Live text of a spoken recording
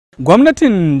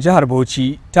Gwamnatin Jihar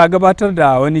Bauchi ta gabatar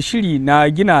da wani shiri na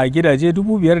gina gidaje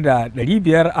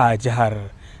 5,500 a jihar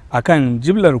akan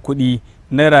jimlar kuɗi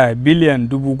naira biliyan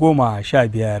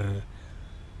 15,000.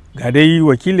 Ga dai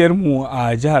wakiliyarmu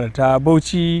a jihar ta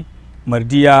Bauchi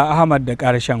Mardiya Ahmad da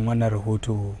ƙarshen wannan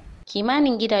rahoto.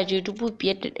 Kimanin gidaje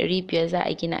 5,500 za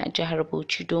a gina a jihar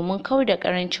Bauchi domin kawar da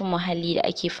karancin muhalli da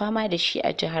ake fama da shi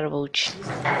a jihar Bauchi.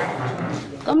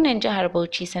 Gwamnan jihar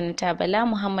Bauchi Sanata Bala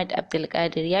Muhammad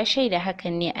Abdulkadir ya shaida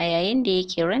hakan ne a yayin da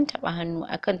yake rantaba hannu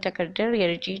akan takardar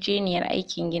yarjejeniyar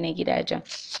aikin gina gidajen,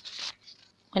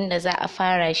 wanda za a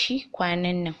fara shi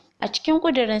kwanan nan. A cikin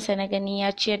ƙudurinsa na ganin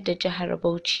ya ciyar da jihar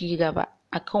Bauchi gaba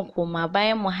akan koma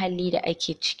bayan muhalli da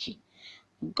ake ciki.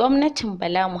 Gwamnatin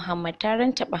Bala Muhammad ta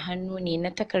rantaba hannu ne na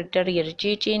takardar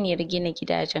yarjejeniyar gina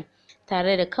gidajen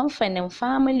tare da kamfanin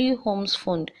Family Homes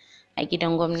Fund a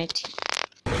gidan gwamnati.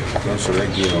 Don su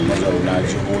rage wa mazauna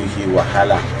jihohi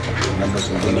wahala na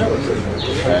matsuguni,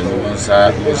 mun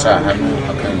sa hannu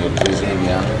akan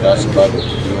yarjejeniya za su ba da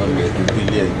kuɗi wanda ya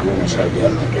biliyan 15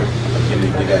 a gina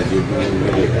gidaje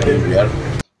 2,500.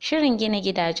 Shirin gina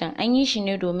gidajen an yi shi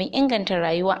ne domin inganta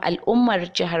rayuwar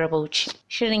al'ummar jihar Bauchi.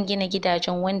 Shirin gina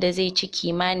gidajen wanda zai ci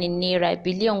kimanin naira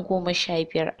biliyan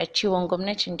 15 a cewar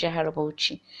gwamnatin jihar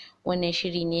Bauchi. Wannan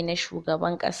shiri ne na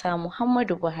shugaban ƙasa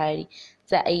Muhammadu Buhari.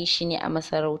 Za a yi shi ne a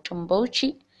masarautun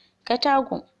Bauchi,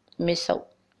 Katagun, Misau,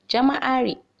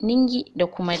 Jama'are, Ningi da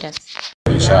kuma Das.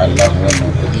 Insha Allah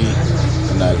wannan kuɗi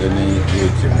ina ganin zai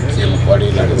taimake mu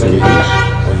kwarai da gaske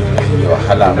wajen rage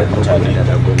wahala ga mutane,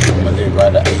 kuma zai ba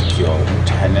da aiki wa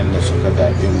mutanen da suka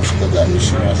zaɓe mu suka zaɓi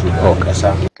shi ne shugaban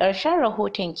ƙasa. Ƙarshen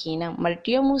rahoton kenan.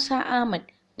 Mardiya Musa Ahmad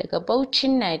daga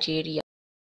Bauchin, Najeriya.